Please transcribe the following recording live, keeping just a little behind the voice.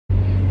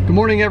Good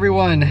morning,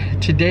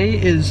 everyone.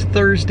 Today is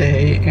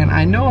Thursday, and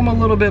I know I'm a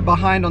little bit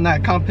behind on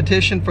that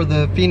competition for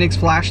the Phoenix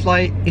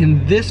flashlight.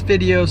 In this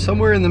video,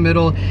 somewhere in the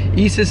middle,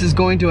 Isis is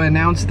going to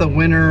announce the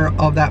winner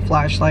of that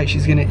flashlight.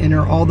 She's going to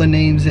enter all the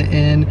names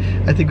in.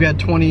 I think we had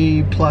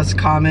 20 plus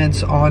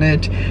comments on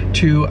it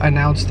to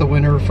announce the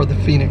winner for the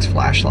Phoenix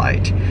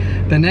flashlight.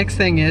 The next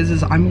thing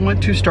is I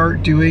want to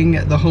start doing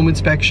the home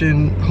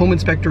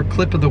inspector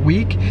clip of the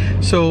week.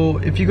 So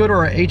if you go to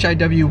our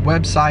HIW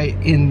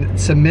website and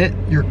submit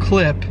your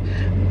clip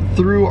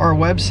through our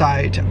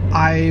website,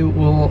 I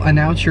will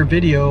announce your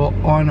video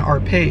on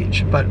our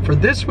page. But for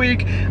this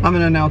week, I'm going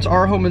to announce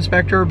our home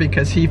inspector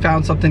because he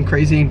found something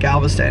crazy in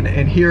Galveston.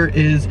 And here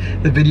is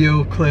the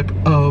video clip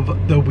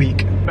of the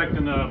week.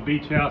 Inspecting a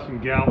beach house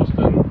in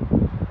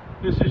Galveston.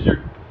 This is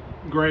your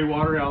gray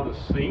water out of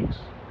the sinks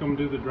coming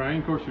to the drain.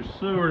 Of course, your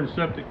sewer and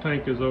septic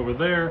tank is over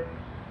there.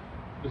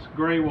 This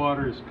gray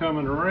water is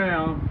coming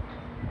around,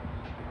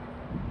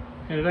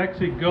 and it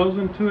actually goes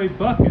into a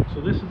bucket. So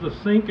this is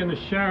a sink and a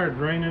shower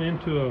draining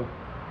into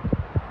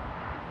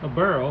a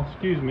barrel,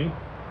 excuse me.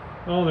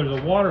 Oh, there's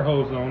a water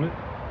hose on it.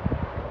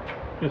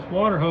 This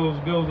water hose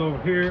goes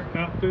over here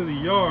out through the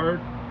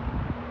yard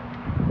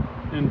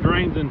and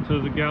drains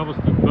into the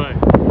Galveston Bay.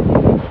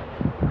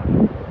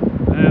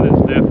 That is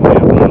definitely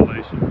a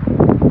violation.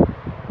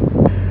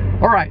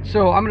 Alright,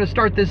 so I'm going to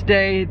start this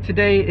day.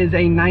 Today is a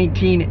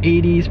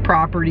 1980s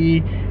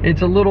property.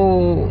 It's a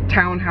little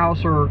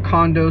townhouse or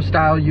condo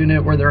style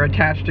unit where they're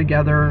attached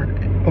together.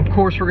 Of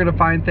course, we're going to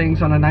find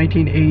things on a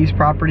 1980s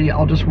property.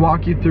 I'll just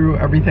walk you through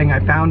everything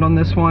I found on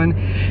this one.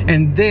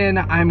 And then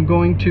I'm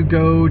going to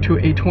go to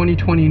a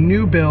 2020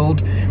 new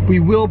build. We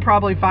will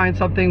probably find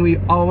something. We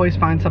always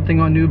find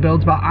something on new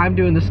builds, but I'm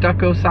doing the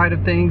stucco side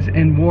of things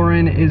and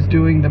Warren is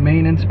doing the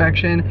main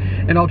inspection.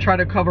 And I'll try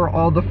to cover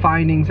all the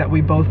findings that we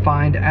both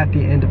find at the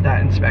end of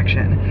that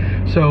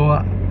inspection.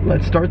 So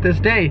let's start this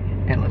day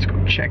and let's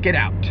go check it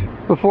out.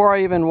 Before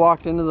I even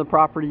walked into the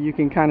property, you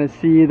can kind of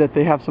see that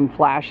they have some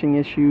flashing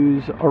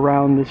issues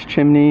around this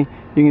chimney.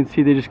 You can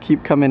see they just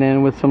keep coming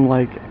in with some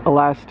like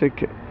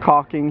elastic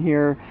caulking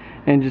here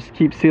and just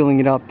keep sealing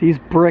it up. These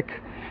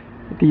brick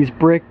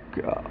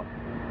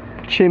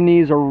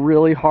chimneys are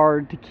really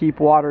hard to keep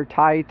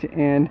watertight,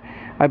 and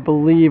I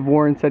believe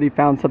Warren said he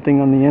found something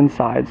on the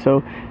inside.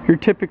 So you're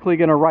typically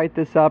going to write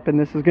this up, and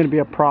this is going to be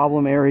a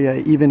problem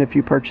area even if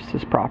you purchase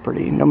this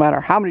property, no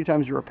matter how many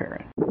times you repair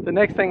it. The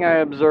next thing I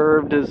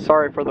observed is,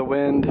 sorry for the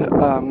wind,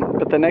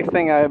 but the next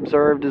thing I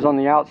observed is on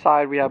the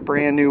outside we have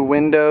brand new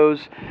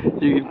windows.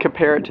 You can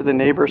compare it to the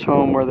neighbor's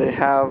home where they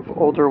have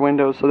older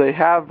windows. So they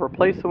have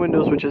replaced the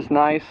windows, which is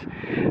nice,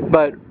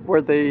 but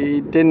where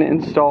they didn't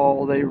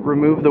install, they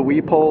removed the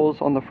weep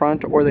holes on the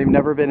front, or they've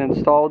never been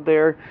installed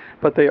there,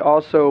 but they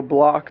also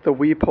block the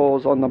weep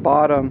holes on the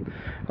bottom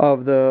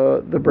of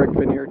the brick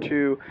veneer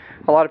too.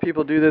 A lot of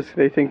people do this,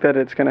 they think that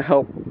it's going to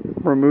help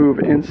remove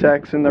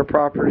insects in their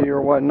property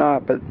or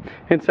whatnot, but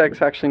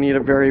insects actually need a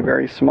very,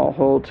 very small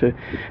hole to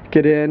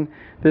get in.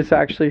 This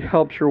actually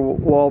helps your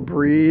wall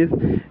breathe,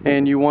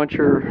 and you want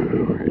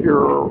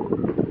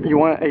you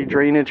want a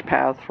drainage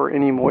path for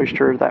any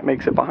moisture that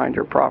makes it behind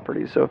your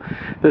property. So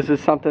this is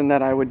something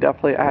that I would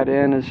definitely add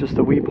in, is just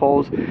the weep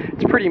holes.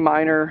 It's pretty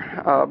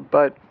minor,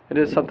 but it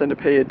is something to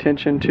pay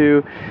attention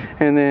to.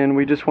 And then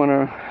we just want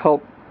to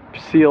help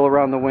seal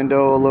around the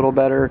window a little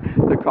better.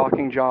 The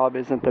caulking job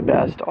isn't the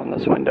best on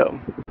this window.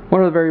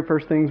 One of the very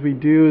first things we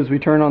do is we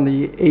turn on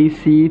the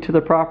AC to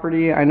the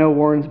property. I know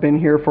Warren's been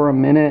here for a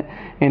minute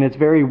and it's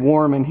very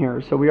warm in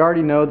here. So we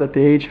already know that the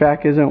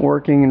HVAC isn't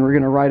working and we're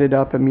going to write it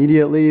up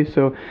immediately.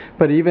 So,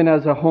 but even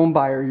as a home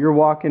buyer, you're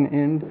walking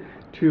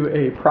into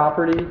a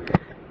property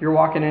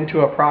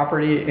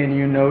and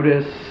you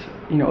notice,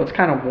 you know, it's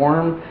kind of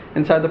warm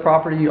inside the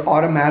property. You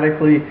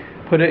automatically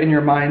put it in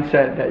your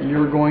mindset that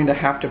you're going to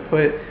have to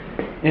put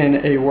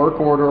in a work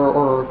order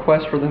or a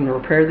request for them to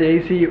repair the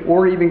AC,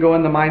 or even go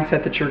in the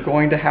mindset that you're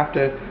going to have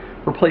to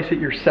replace it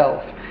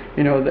yourself.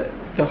 You know,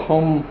 the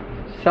home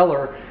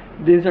seller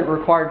isn't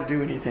required to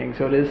do anything,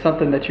 so it is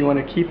something that you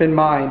want to keep in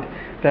mind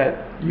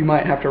that you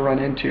might have to run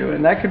into,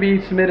 and that could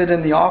be submitted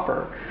in the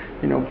offer.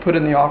 You know, put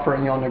in the offer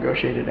and you'll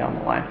negotiate it down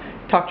the line.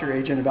 Talk to your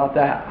agent about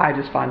that. I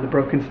just find the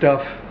broken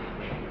stuff.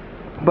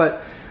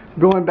 But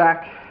going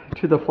back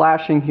to the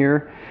flashing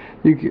here,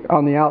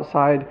 on the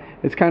outside,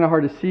 it's kind of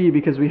hard to see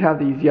because we have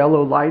these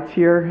yellow lights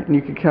here, and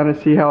you can kind of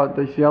see how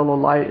this yellow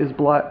light is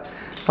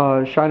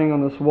shining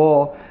on this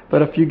wall.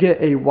 But if you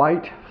get a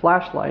white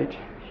flashlight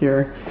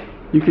here,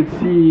 you can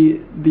see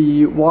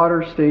the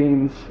water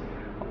stains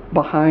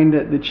behind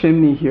the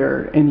chimney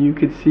here, and you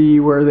could see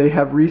where they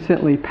have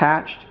recently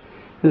patched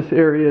this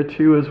area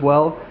too as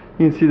well.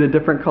 You can see the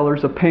different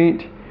colors of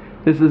paint.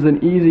 This is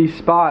an easy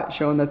spot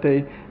showing that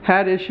they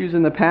had issues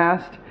in the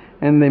past,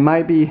 and they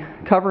might be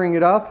covering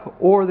it up,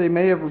 or they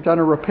may have done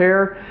a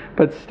repair,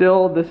 but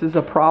still this is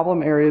a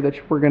problem area that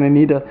we're going to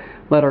need to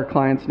let our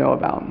clients know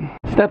about.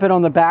 Stepping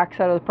on the back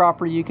side of the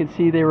property, you can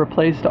see they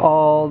replaced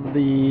all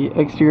the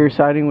exterior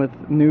siding with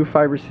new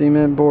fiber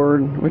cement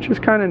board, which is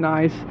kind of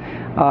nice.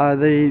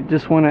 They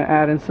just want to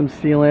add in some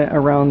sealant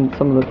around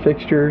some of the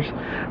fixtures,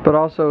 but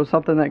also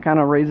something that kind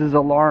of raises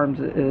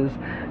alarms is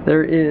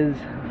there is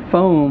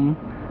foam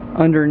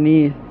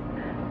underneath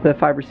the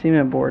fiber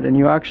cement board, and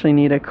you actually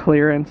need a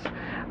clearance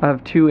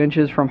of 2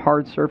 inches from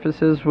hard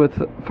surfaces with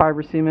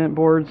fiber cement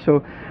board.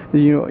 So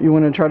you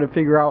want to try to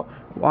figure out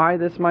why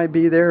this might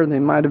be there. They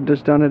might have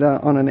just done it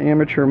on an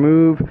amateur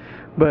move,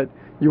 but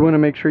you want to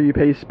make sure you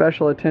pay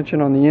special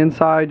attention on the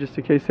inside just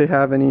in case they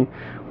have any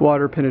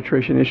water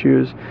penetration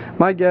issues.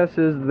 My guess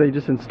is they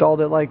just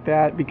installed it like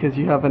that because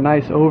you have a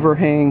nice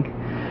overhang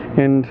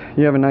and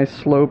you have a nice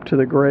slope to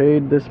the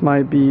grade. This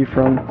might be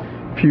from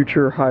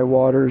future high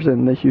waters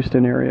in the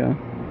Houston area.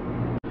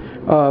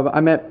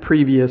 I meant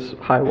previous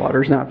high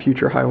waters, not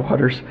future high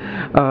waters.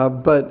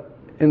 But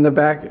in the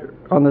back,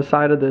 on the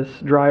side of this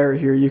dryer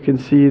here, you can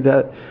see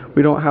that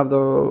we don't have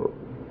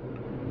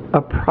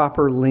a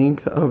proper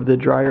length of the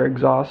dryer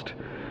exhaust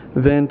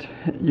vent.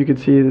 You can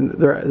see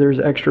there's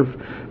extra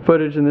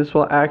footage, and this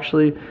will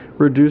actually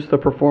reduce the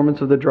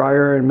performance of the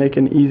dryer and make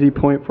an easy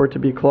point for it to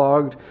be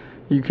clogged.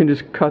 You can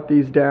just cut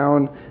these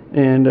down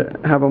and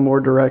have a more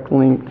direct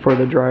link for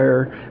the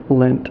dryer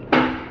lint.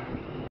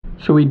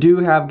 So we do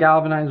have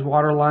galvanized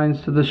water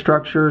lines to the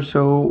structure,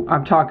 so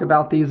I've talked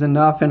about these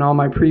enough in all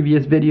my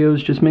previous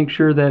videos. Just make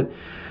sure that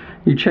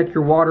you check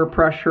your water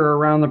pressure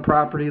around the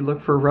property,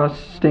 look for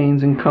rust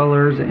stains and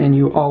colors, and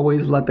you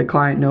always let the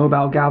client know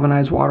about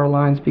galvanized water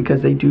lines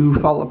because they do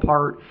fall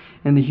apart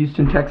in the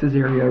Houston, Texas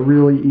area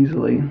really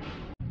easily.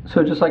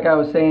 So just like I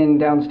was saying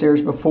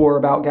downstairs before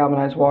about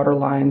galvanized water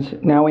lines,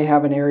 now we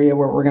have an area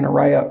where we're going to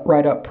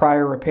write up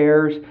prior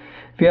repairs.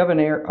 If you have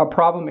a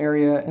problem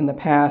area in the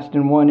past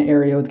in one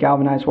area with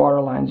galvanized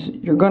water lines,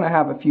 you're going to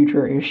have a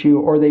future issue,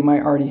 or they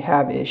might already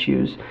have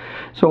issues.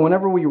 So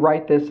whenever we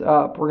write this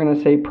up, we're going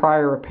to say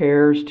prior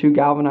repairs to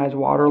galvanized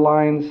water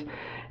lines,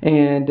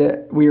 and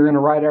we are going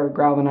to write our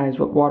galvanized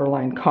water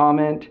line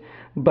comment.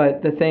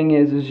 But the thing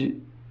is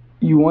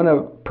you want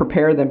to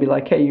prepare them, be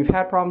like, hey, you've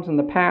had problems in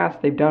the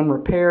past, they've done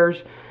repairs,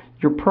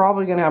 you're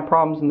probably going to have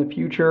problems in the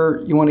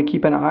future. You want to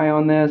keep an eye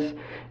on this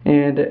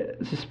and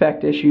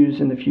suspect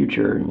issues in the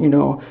future.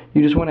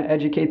 You just want to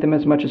educate them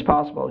as much as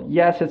possible.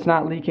 Yes, it's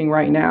not leaking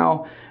right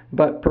now,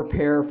 but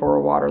prepare for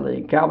a water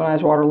leak.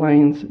 Galvanized water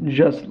lines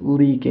just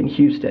leak in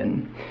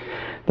Houston.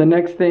 The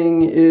next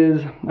thing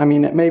is, I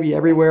mean, maybe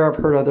everywhere. I've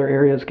heard other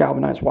areas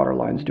galvanized water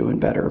lines doing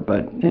better,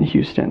 but in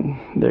Houston,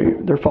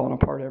 they're falling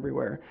apart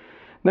everywhere.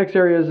 Next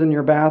area is in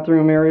your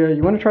bathroom area.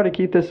 You want to try to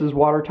keep this as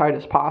watertight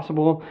as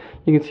possible.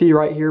 You can see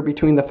right here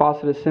between the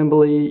faucet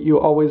assembly, you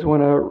always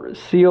want to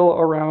seal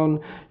around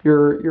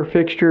your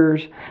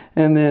fixtures,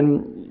 and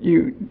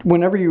then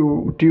whenever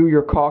you do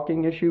your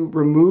caulking issue,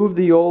 remove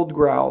the old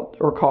grout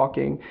or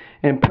caulking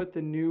and put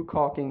the new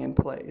caulking in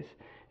place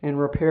and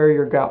repair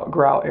your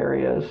grout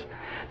areas.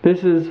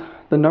 This is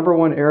the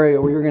 #1 area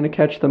where you're going to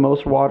catch the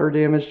most water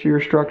damage to your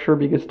structure,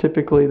 because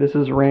typically this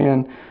is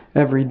ran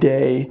every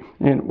day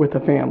and with a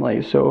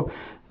family. So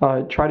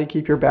try to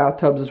keep your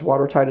bathtubs as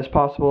watertight as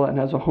possible, and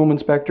as a home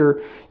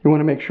inspector, you want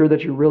to make sure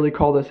that you really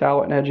call this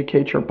out and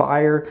educate your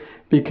buyer,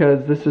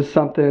 because this is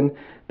something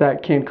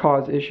that can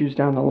cause issues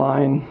down the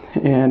line,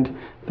 and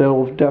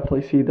they'll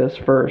definitely see this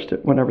first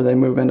whenever they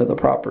move into the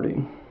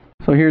property.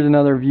 So here's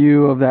another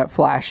view of that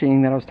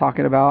flashing that I was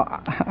talking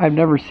about. I've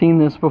never seen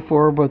this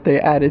before, but they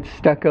added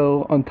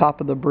stucco on top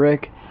of the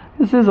brick.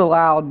 This is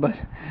allowed, but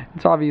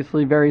it's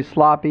obviously very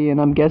sloppy, and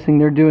I'm guessing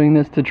they're doing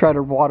this to try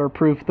to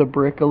waterproof the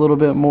brick a little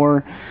bit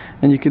more.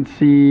 And you can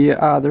see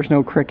there's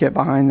no cricket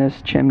behind this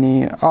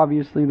chimney.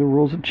 Obviously the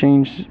rules have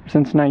changed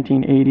since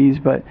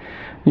 1980s, but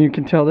you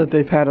can tell that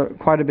they've had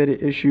quite a bit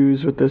of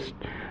issues with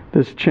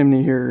this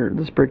chimney here,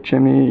 this brick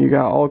chimney. You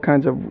got all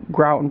kinds of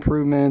grout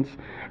improvements,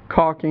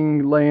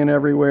 caulking laying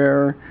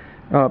everywhere,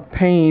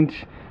 paint,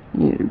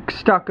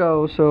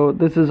 stucco. So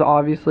this is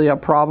obviously a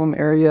problem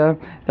area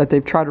that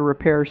they've tried to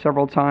repair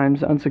several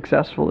times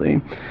unsuccessfully.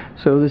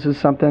 So this is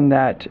something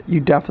that you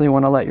definitely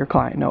want to let your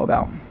client know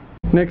about.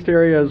 Next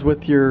area is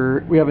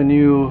we have a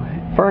new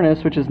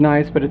furnace, which is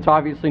nice, but it's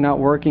obviously not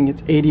working.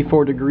 It's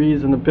 84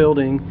 degrees in the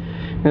building,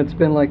 and it's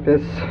been like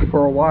this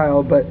for a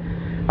while. But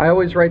I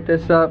always write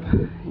this up.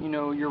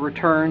 Your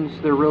returns,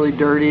 they're really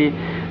dirty.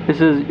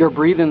 You're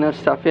breathing this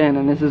stuff in,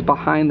 and this is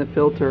behind the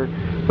filter.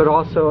 But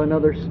also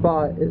another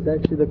spot is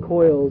actually the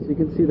coils. You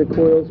can see the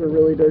coils are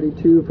really dirty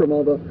too from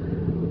all the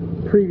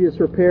previous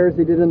repairs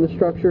they did in the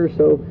structure.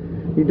 So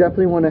you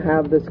definitely want to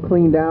have this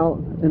cleaned out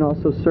and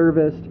also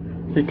serviced,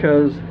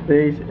 because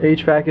the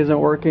HVAC isn't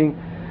working.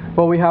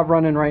 What we have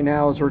running right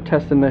now is we're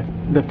testing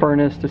the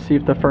furnace to see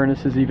if the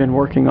furnace is even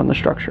working on the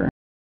structure.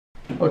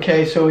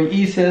 Okay, so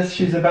Isis,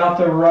 she's about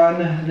to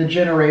run the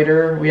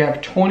generator. We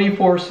have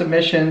 24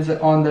 submissions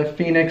on the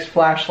Phoenix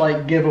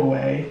flashlight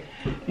giveaway.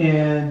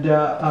 and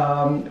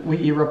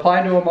we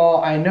replied to them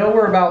all. I know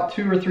we're about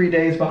 2 or 3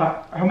 days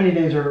behind. How many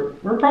days are,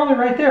 we're probably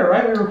right there,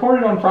 right? We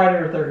recorded on Friday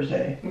or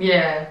Thursday.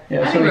 Yeah,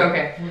 I think we're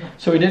okay.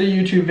 So we did a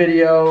YouTube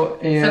video,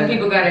 and some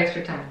people got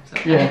extra time. So.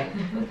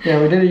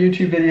 Yeah, we did a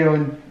YouTube video,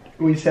 and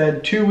we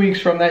said 2 weeks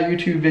from that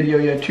YouTube video,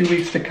 you had 2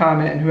 weeks to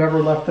comment, and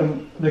whoever left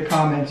them the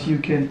comments, you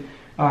can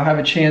have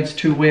a chance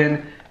to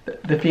win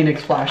the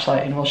Phoenix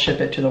flashlight, and we'll ship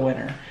it to the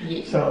winner.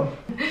 Yeah. So,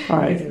 all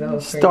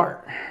right,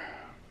 start.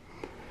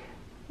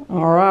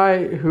 All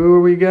right, who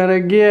are we gonna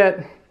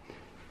get?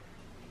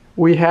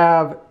 We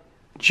have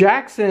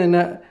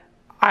Jackson.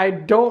 I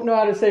don't know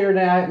how to say her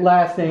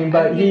last name,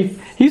 but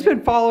he's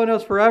been following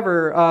us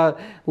forever.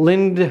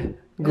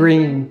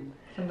 Green.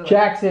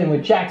 Jackson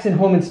with Jackson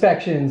Home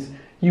Inspections.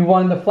 You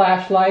won the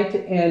flashlight,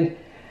 and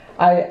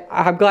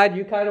I'm glad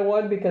you kind of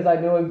won because I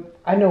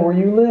know where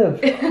you live.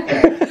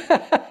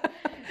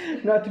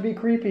 Not to be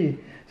creepy.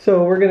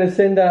 So we're gonna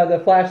send the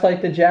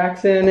flashlight to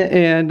Jackson,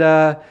 and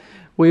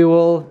we're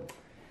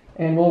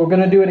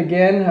gonna do it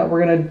again. We're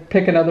gonna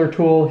pick another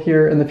tool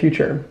here in the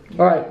future.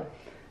 All right,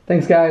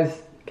 thanks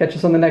guys. Catch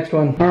us on the next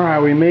one. All right,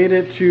 we made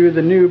it to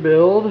the new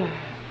build.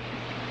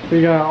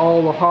 We got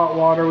all the hot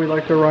water. We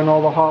like to run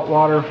all the hot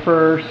water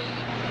first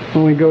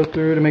when we go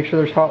through to make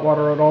sure there's hot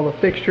water on all the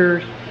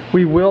fixtures.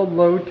 We will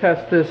load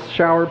test this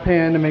shower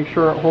pan to make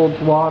sure it holds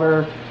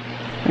water.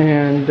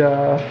 And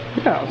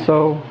yeah,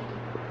 so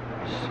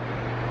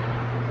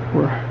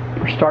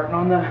we're starting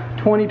on the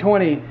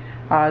 2020.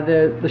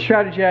 The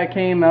strategy I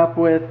came up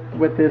with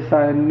this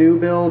new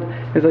build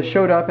is I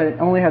showed up and it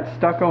only had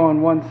stucco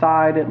on one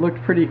side. It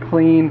looked pretty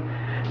clean.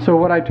 So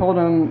what I told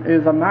them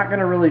is I'm not going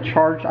to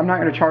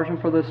charge them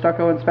for the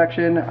stucco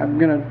inspection. I'm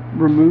going to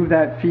remove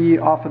that fee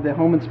off of the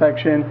home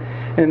inspection.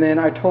 And then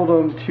I told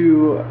them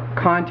to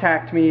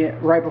contact me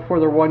right before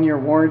their 1-year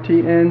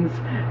warranty ends,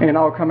 and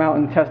I'll come out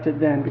and test it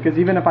then. Because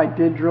even if I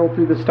did drill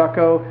through the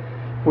stucco,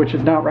 which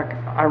is not,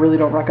 I really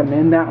don't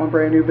recommend that on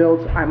brand new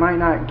builds, I might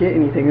not get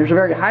anything. There's a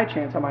very high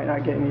chance I might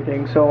not get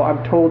anything. So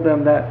I've told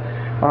them that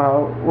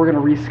we're going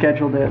to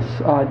reschedule this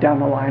down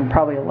the line,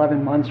 probably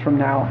 11 months from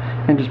now,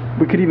 and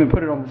we could even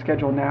put it on the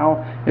schedule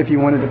now if you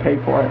wanted to pay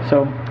for it.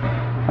 So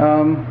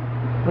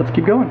let's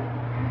keep going.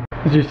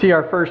 As you see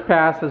our first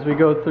pass, as we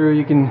go through,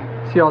 you can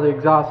see all the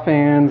exhaust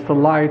fans, the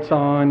lights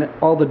on,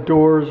 all the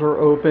doors are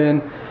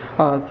open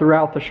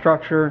throughout the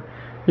structure.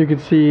 You can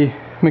see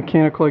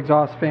mechanical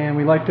exhaust fan.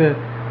 We like to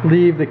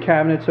leave the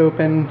cabinets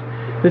open.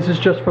 This is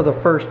just for the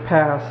first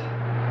pass,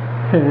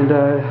 and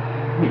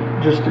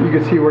you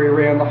can see where you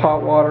ran the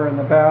hot water in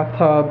the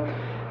bathtub,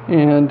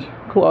 and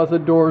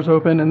closet doors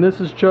open. And this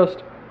is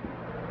just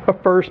a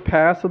first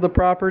pass of the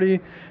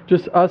property,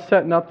 just us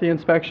setting up the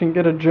inspection,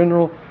 get a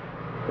general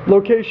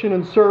location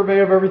and survey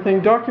of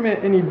everything,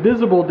 document any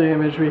visible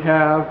damage we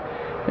have,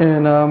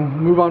 and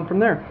move on from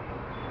there.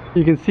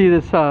 You can see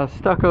this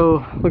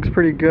stucco looks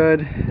pretty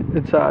good.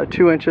 It's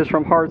 2 inches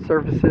from hard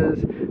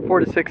surfaces, 4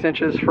 to 6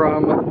 inches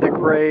from the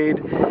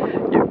grade.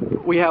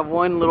 We have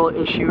one little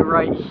issue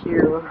right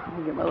here. Let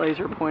me get my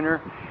laser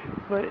pointer.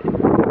 But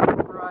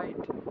right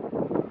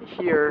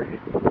here,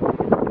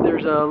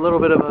 there's a little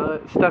bit of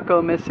a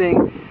stucco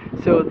missing.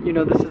 So, you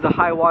know, this is the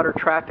high water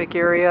traffic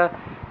area.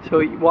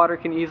 So water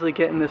can easily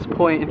get in this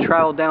point and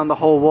travel down the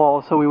whole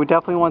wall. So we would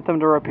definitely want them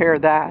to repair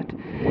that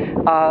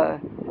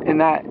in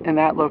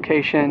that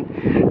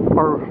location.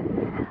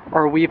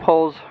 Our weep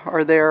holes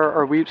are there.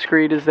 Our weep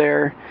screed is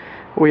there.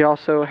 We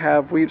also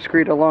have weep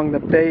screed along the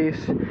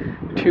base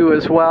too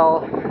as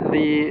well.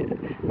 The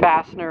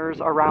fasteners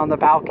around the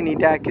balcony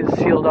deck is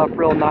sealed up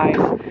real nice.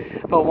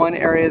 But one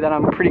area that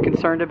I'm pretty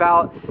concerned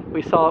about,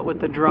 we saw it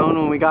with the drone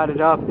when we got it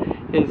up,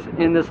 is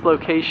in this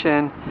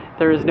location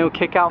there is no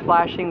kick-out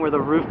flashing where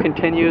the roof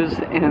continues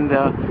and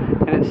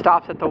it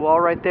stops at the wall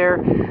right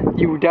there.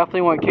 You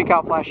definitely want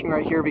kick-out flashing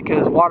right here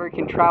because water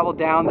can travel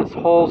down this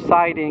whole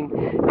siding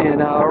and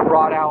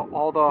rot out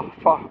all the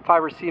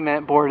fiber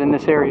cement board in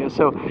this area.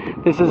 So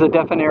this is a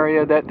definite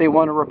area that they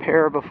want to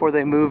repair before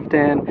they moved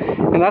in,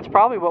 and that's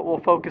probably what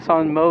we'll focus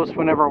on most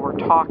whenever we're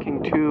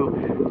talking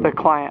to the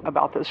client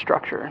about this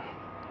structure.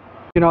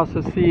 You can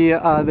also see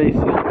they need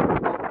some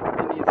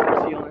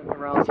sealant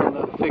around some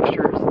of the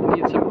fixtures.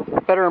 They need some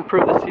better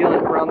improve the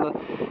sealant around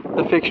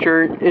the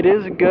fixture. It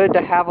is good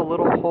to have a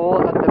little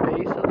hole at the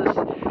base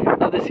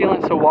of the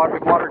sealant, so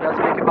if water does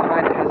make it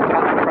behind, it has a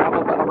path to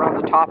travel, but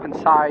around the top and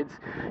sides,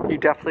 you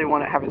definitely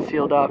want to have it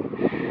sealed up.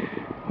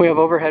 We have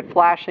overhead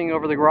flashing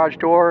over the garage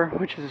door,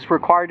 which is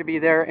required to be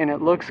there, and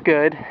it looks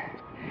good.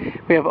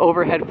 We have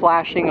overhead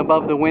flashing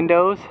above the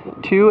windows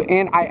too,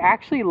 and I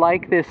actually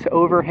like this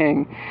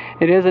overhang.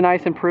 It is a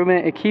nice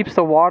improvement. It keeps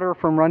the water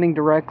from running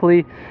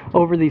directly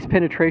over these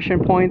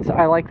penetration points.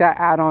 I like that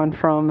add-on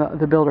from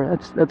the builder.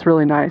 That's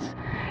really nice.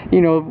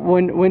 You know,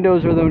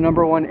 windows are the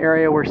 #1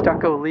 area where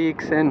stucco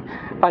leaks, and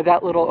by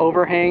that little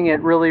overhang,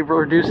 it really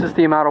reduces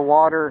the amount of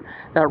water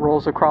that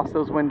rolls across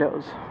those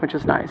windows, which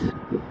is nice.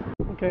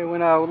 Okay,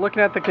 when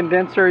looking at the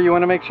condenser, you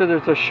want to make sure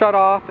there's a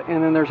shutoff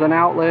and then there's an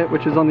outlet,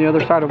 which is on the other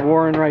side of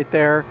Warren right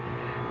there.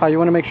 You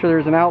want to make sure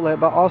there's an outlet,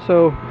 but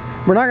also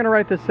we're not going to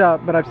write this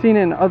up, but I've seen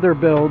it in other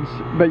builds,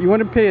 but you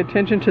want to pay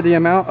attention to the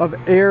amount of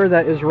air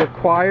that is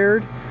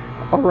required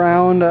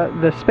around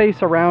the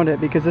space around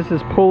it, because this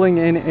is pulling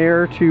in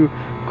air to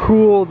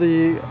cool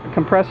the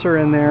compressor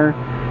in there,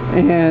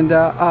 and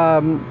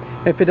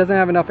if it doesn't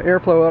have enough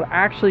airflow, it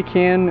actually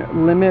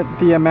can limit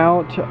the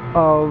amount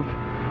of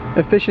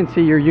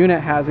efficiency your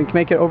unit has and can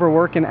make it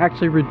overwork and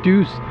actually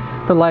reduce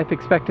the life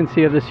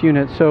expectancy of this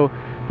unit. So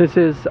this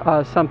is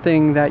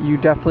something that you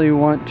definitely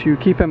want to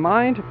keep in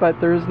mind, but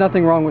there's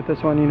nothing wrong with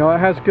this one. You know, it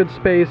has good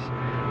space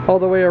all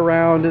the way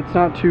around. It's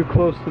not too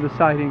close to the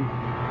siding.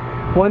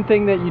 One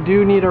thing that you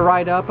do need to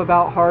write up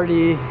about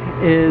Hardie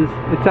is,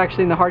 it's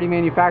actually in the Hardie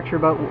manufacturer,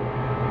 but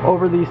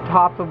over these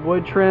tops of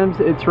wood trims,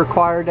 it's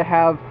required to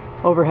have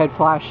overhead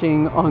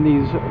flashing on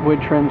these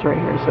wood trims right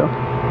here. So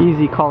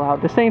easy call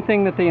out. The same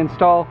thing that they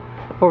install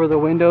over the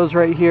windows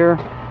right here,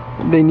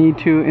 they need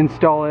to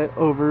install it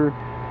over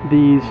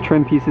these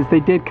trim pieces.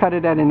 They did cut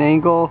it at an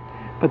angle,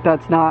 but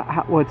that's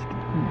not what's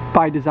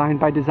by design.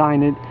 By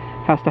design, it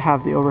has to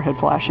have the overhead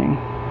flashing.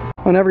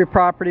 On every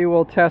property,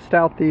 we'll test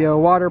out the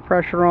water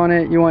pressure on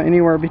it. You want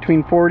anywhere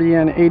between 40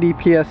 and 80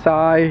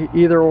 psi,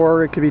 either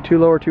or. It could be too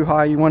low or too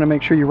high. You want to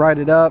make sure you write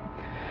it up.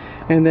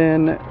 And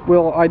then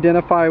we'll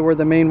identify where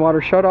the main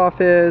water shutoff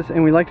is,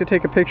 and we like to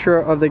take a picture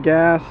of the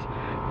gas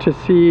to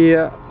see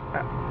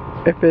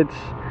if it's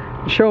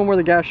showing where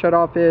the gas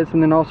shutoff is,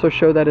 and then also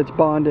show that it's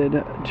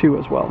bonded too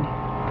as well.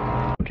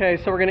 Okay,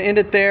 so we're going to end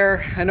it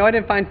there. I know I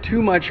didn't find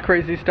too much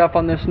crazy stuff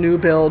on this new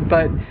build,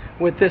 but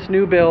with this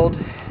new build,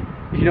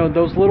 you know,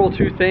 those little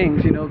two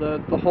things, you know,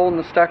 the hole in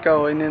the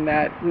stucco and then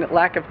that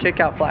lack of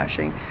kickout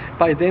flashing,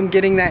 by them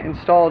getting that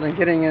installed and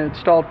getting it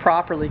installed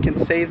properly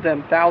can save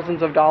them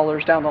thousands of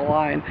dollars down the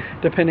line,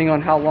 depending on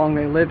how long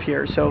they live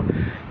here. So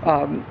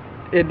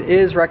it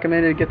is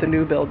recommended to get the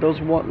new build.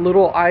 Those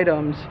little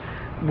items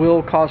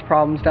will cause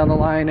problems down the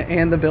line,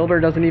 and the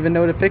builder doesn't even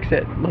know to fix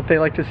it. What they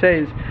like to say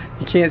is,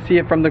 you can't see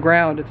it from the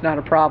ground, it's not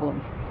a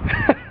problem.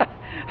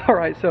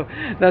 Alright, so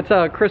that's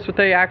Chris with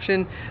A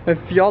Action. If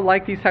y'all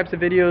like these types of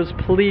videos,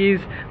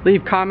 please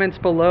leave comments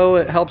below.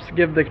 It helps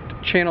give the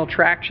channel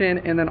traction.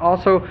 And then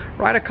also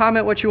write a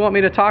comment what you want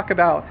me to talk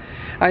about.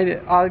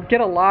 I get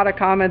a lot of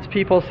comments,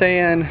 people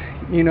saying,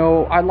 you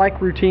know, I like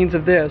routines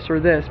of this or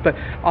this, but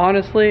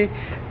honestly,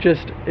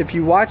 just if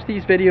you watch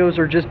these videos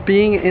or just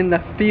being in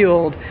the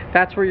field,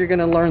 that's where you're going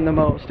to learn the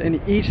most.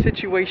 And each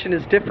situation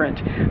is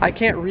different. I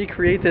can't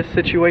recreate this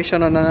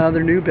situation on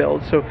another new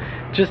build, so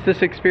just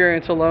this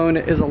experience alone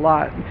is a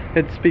lot.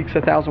 It speaks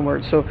 1,000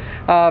 words. So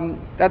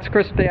that's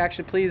Chris with the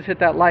Action. Please hit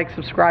that like,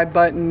 subscribe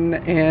button,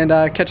 and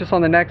catch us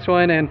on the next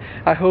one. And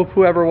I hope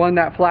whoever won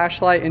that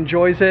flashlight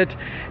enjoys it,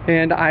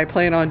 and I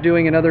plan on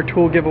doing another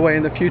tool giveaway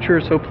in the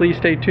future, so please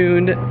stay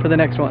tuned for the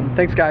next one.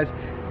 Thanks guys,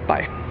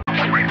 bye.